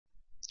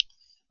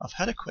I've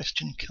had a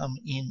question come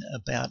in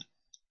about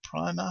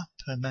primer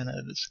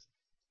PERMANOVA's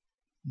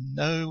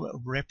no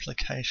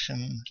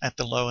replication at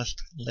the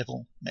lowest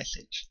level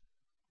message.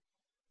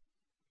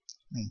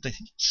 And the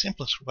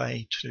simplest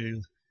way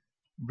to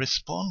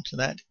respond to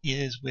that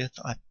is with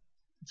a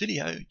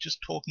video just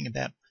talking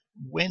about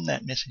when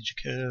that message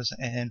occurs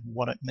and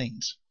what it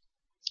means.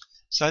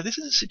 So this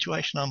is a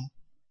situation I'm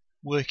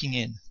working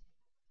in.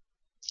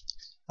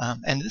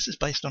 And this is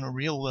based on a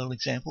real-world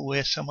example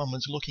where someone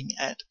was looking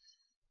at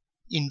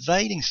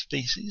invading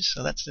species.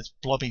 So that's this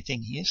blobby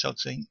thing here. So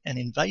it's an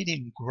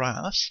invading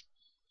grass,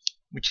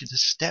 which is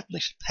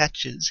established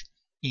patches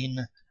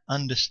in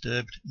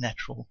undisturbed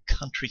natural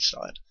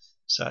countryside.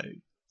 So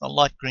the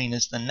light green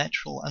is the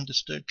natural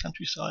undisturbed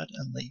countryside,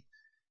 and the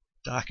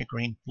darker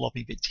green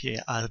blobby bits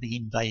here are the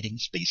invading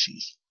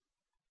species,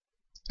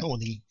 or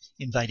the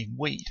invading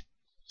weed.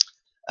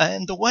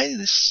 And the way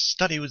this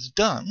study was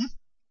done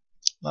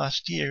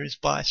last year is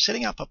by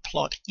setting up a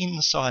plot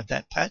inside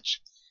that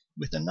patch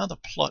with another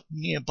plot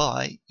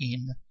nearby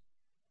in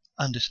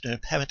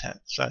undisturbed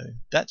habitat. So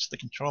that's the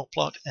control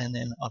plot, and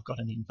then I've got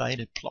an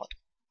invaded plot.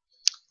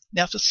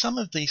 Now for some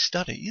of these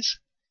studies,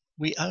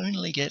 we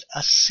only get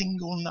a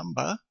single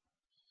number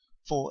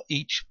for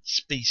each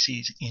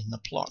species in the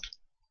plot.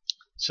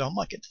 So I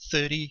might get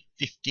 30,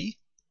 50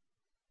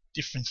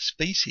 different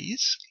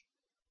species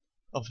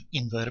of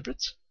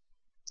invertebrates,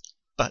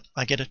 but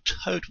I get a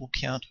total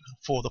count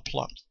for the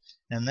plot,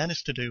 and that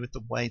is to do with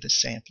the way the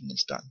sampling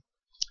is done.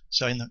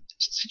 So in the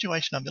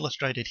situation I've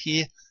illustrated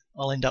here,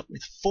 I'll end up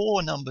with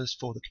 4 numbers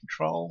for the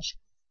controls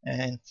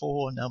and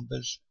 4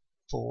 numbers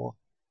for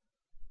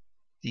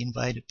the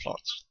invaded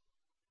plots,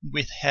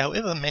 with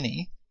however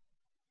many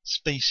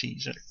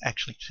species that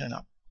actually turn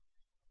up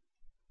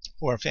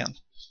or are found.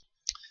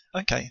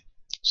 Okay,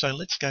 so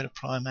let's go to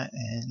Primer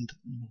and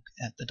look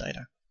at the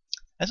data.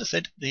 As I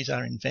said, these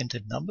are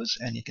invented numbers,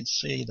 and you can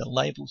see the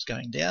labels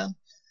going down: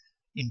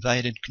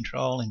 invaded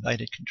control,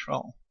 invaded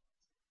control.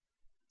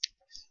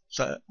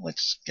 So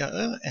let's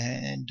go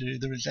and do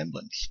the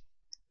resemblance.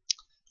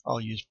 I'll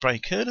use Bray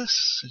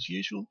Curtis as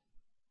usual,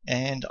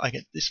 and I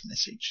get this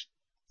message.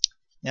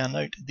 Now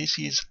note, this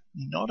is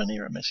not an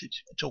error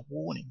message, it's a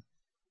warning.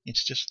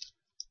 It's just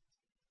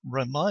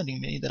reminding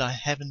me that I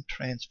haven't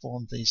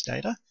transformed these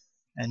data,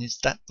 and is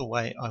that the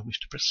way I wish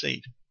to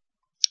proceed?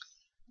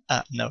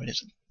 No, it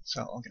isn't.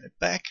 So I'll go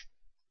back,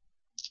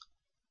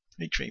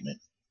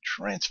 pretreatment,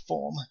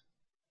 transform.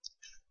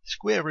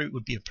 Square root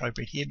would be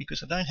appropriate here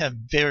because I don't have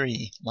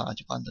very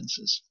large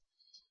abundances.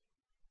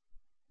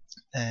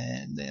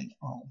 And then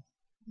I'll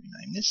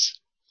rename this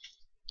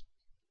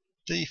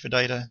D for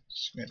data,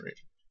 square root.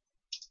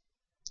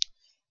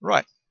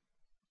 Right,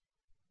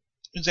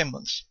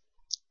 resemblance,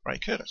 Bray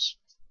Curtis.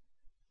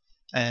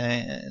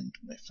 And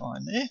we're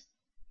fine there.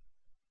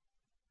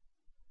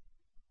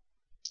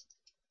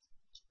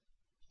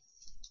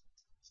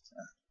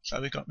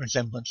 So we've got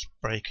resemblance,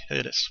 Bray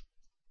Curtis.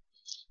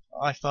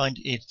 I find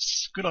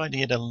it's a good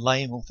idea to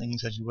label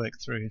things as you work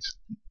through. It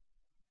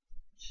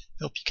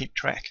helps you keep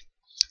track.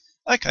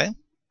 Okay,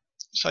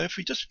 so if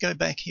we just go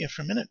back here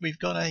for a minute, we've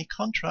got a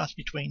contrast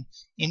between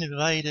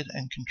invaded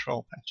and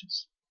control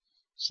patches.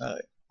 So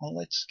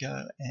let's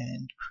go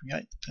and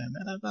create the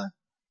PERMANOVA.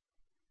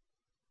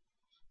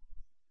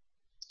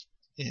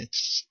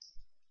 It's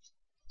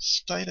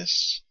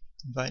status,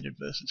 invaded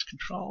versus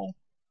control.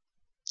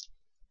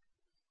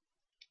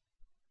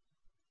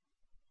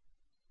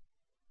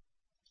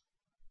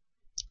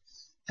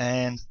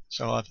 And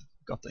so I've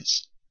got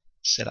this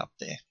set up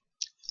there.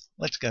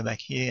 Let's go back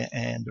here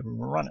and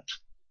run it.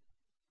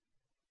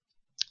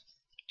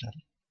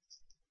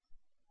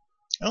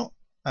 Oh,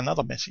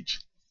 another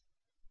message.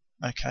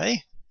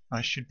 Okay,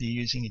 I should be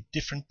using a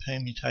different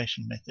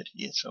permutation method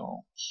here, so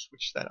I'll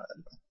switch that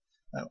over.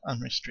 Oh,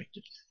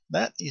 unrestricted.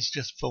 That is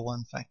just for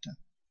one factor.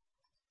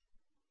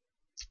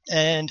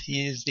 And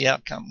here's the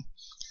outcome.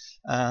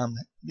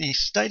 The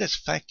status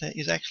factor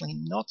is actually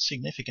not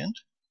significant,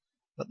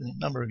 but the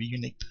number of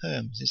unique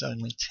perms is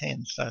only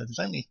 10, so there's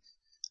only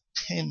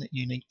 10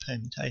 unique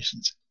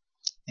permutations.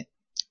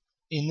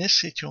 In this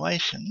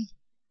situation,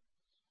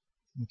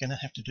 we're going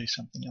to have to do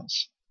something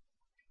else.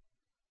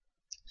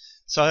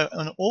 So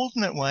an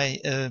alternate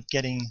way of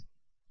getting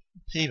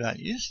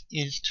p-values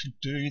is to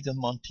do the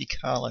Monte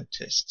Carlo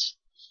tests.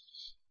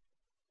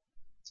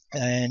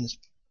 And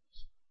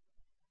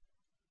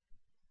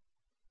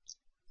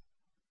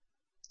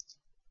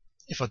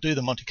if I do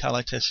the Monte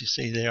Carlo test, you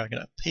see there I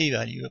get a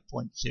p-value of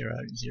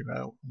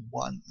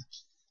 0.001.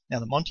 Now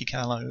the Monte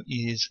Carlo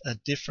is a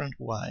different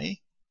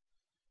way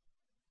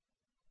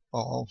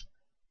of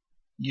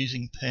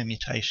using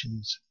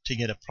permutations to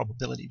get a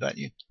probability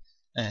value.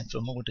 And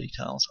for more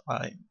details,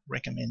 I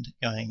recommend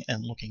going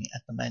and looking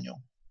at the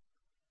manual.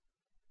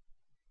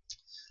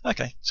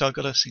 Okay, so I've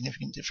got a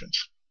significant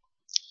difference.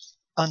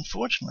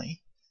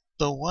 Unfortunately,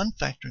 the one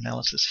factor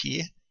analysis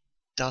here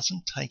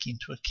doesn't take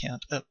into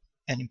account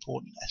an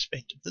important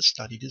aspect of the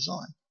study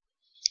design.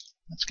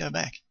 Let's go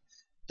back.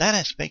 That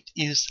aspect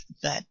is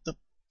that the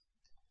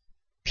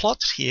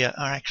plots here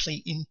are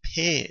actually in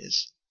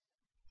pairs.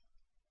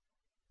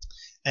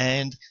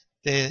 and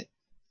the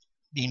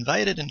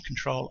invaded and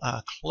control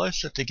are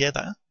closer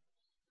together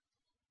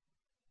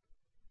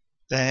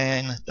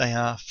than they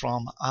are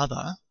from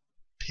other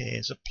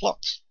pairs of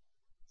plots.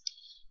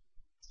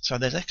 So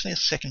there's actually a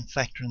second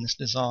factor in this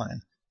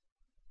design,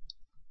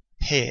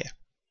 pair,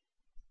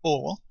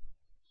 or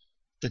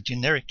the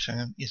generic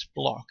term is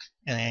block,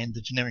 and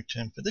the generic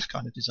term for this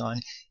kind of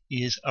design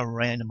is a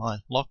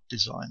randomized block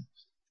design,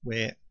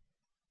 where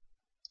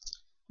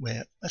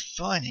we're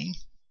assigning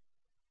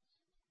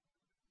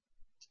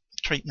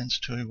treatments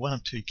to one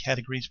of two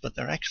categories, but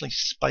they're actually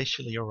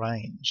spatially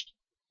arranged.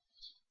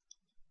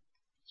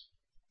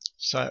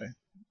 So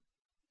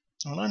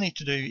what I need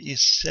to do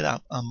is set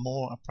up a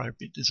more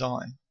appropriate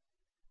design.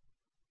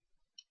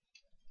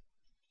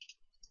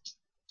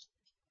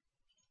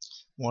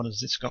 What has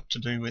this got to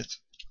do with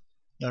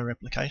no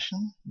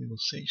replication? We will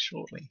see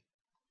shortly.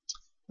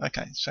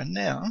 Okay, so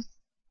now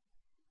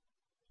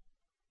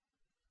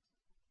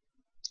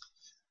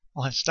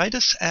I'll have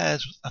status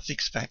as a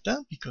fixed factor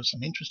because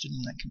I'm interested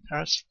in that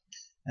comparison,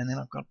 and then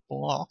I've got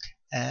block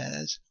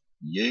as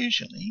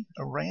usually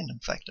a random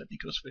factor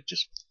because we're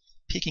just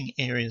picking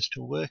areas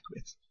to work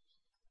with.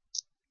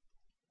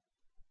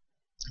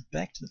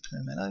 Back to the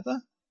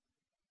PERMANOVA.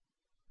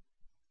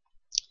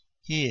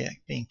 Here,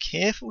 being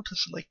careful to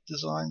select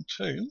design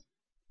 2,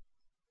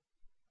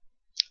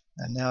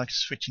 and now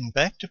switching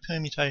back to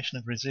permutation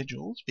of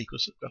residuals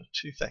because I've got a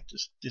 2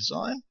 factors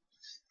design.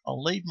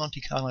 I'll leave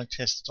Monte Carlo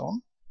tests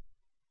on.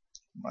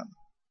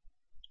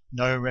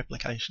 No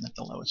replication at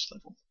the lowest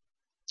level.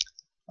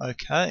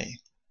 Okay,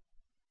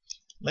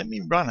 let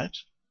me run it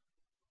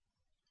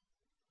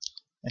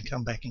and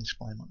come back and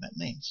explain what that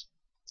means.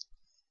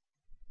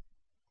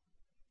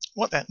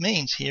 What that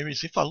means here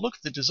is if I look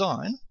at the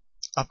design,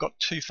 I've got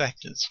 2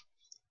 factors,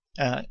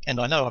 and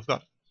I know I've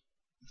got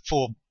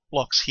 4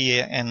 blocks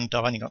here and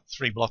I've only got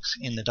 3 blocks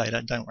in the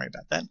data. Don't worry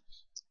about that.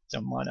 It's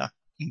a minor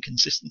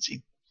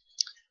inconsistency.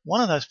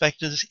 One of those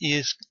factors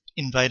is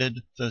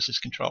invaded versus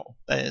control.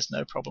 There's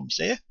no problems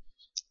there.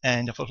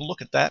 And if I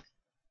look at that,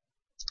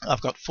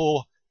 I've got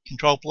 4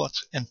 control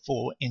plots and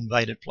 4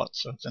 invaded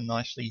plots. So it's a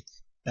nicely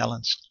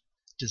balanced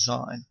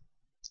design.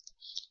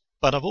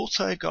 But I've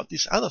also got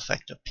this other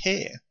factor,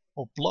 pair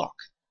or block.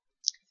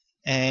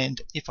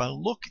 And if I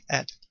look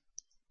at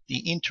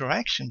the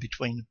interaction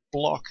between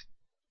block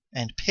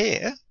and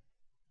pair,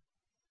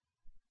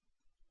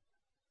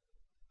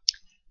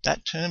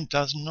 that term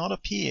does not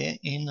appear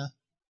in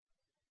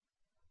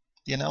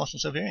the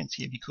analysis of variance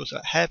here because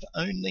I have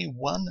only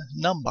one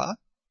number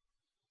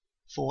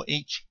for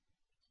each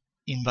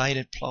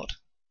invaded plot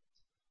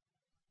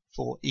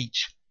for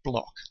each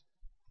block.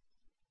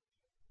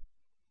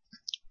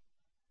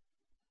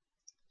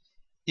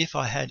 If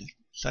I had,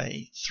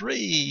 say,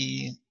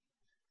 3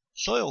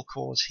 soil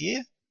cores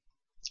here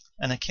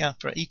and account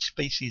for each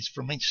species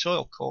from each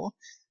soil core,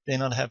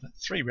 then I'd have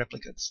 3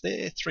 replicates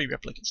there, 3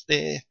 replicates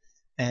there,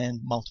 and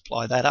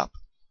multiply that up.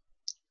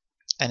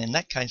 And in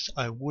that case,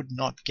 I would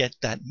not get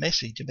that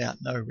message about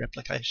no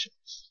replication.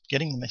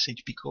 Getting the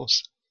message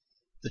because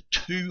the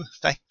 2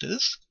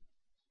 factors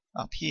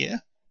up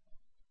here,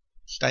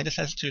 status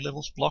has 2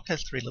 levels, block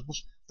has 3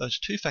 levels, those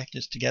 2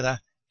 factors together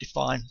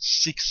define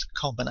 6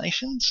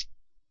 combinations,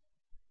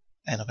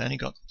 and I've only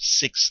got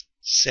 6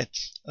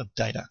 sets of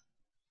data.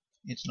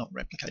 It's not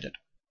replicated.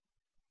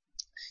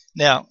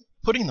 Now,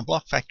 putting the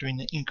block factor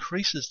in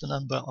increases the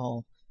number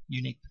of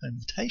unique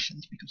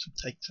permutations because it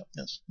takes something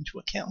else into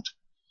account.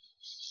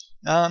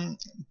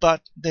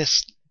 But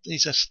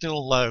these are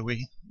still low.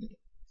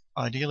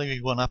 Ideally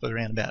we want up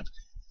around about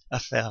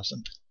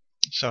 1,000.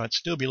 So I'd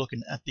still be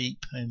looking at the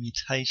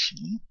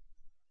permutation,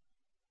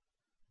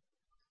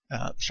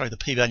 the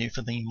p-value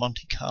for the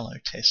Monte Carlo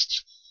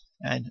tests.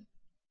 And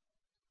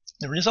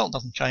the result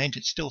doesn't change.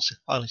 It's still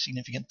highly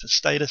significant for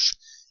status,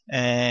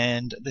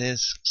 and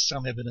there's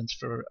some evidence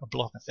for a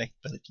block effect,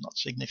 but it's not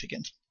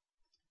significant.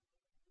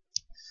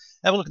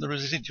 Have a look at the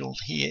residuals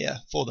here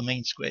for the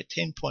mean square,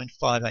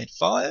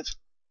 10.585.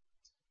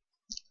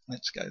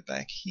 Let's go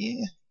back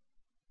here.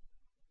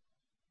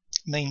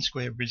 Mean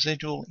square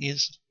residual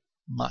is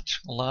much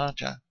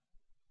larger,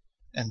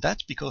 and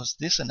that's because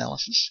this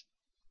analysis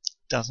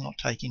does not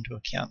take into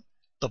account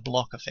the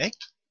block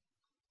effect,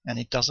 and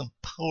it doesn't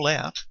pull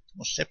out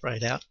or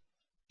separate out,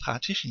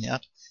 partition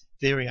out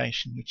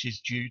variation which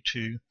is due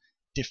to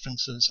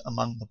differences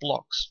among the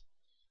blocks,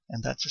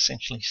 and that's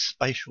essentially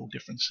spatial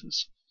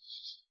differences,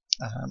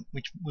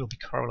 which will be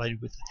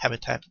correlated with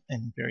habitat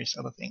and various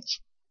other things.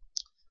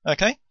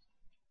 Okay,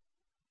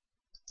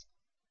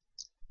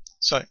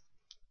 so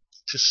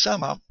to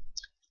sum up,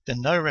 the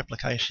no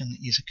replication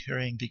is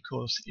occurring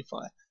because if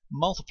I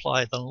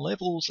multiply the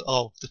levels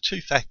of the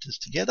 2 factors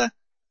together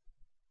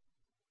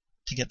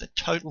to get the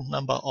total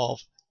number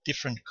of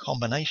different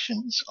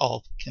combinations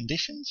of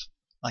conditions,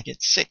 I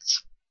get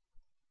 6.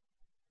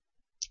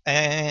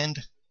 And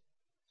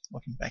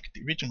looking back at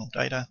the original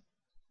data,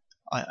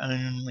 I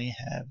only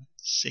have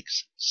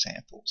 6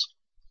 samples.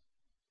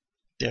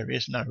 There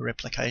is no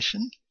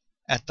replication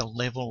at the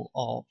level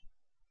of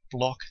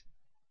block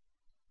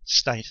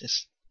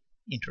status.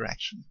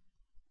 interaction.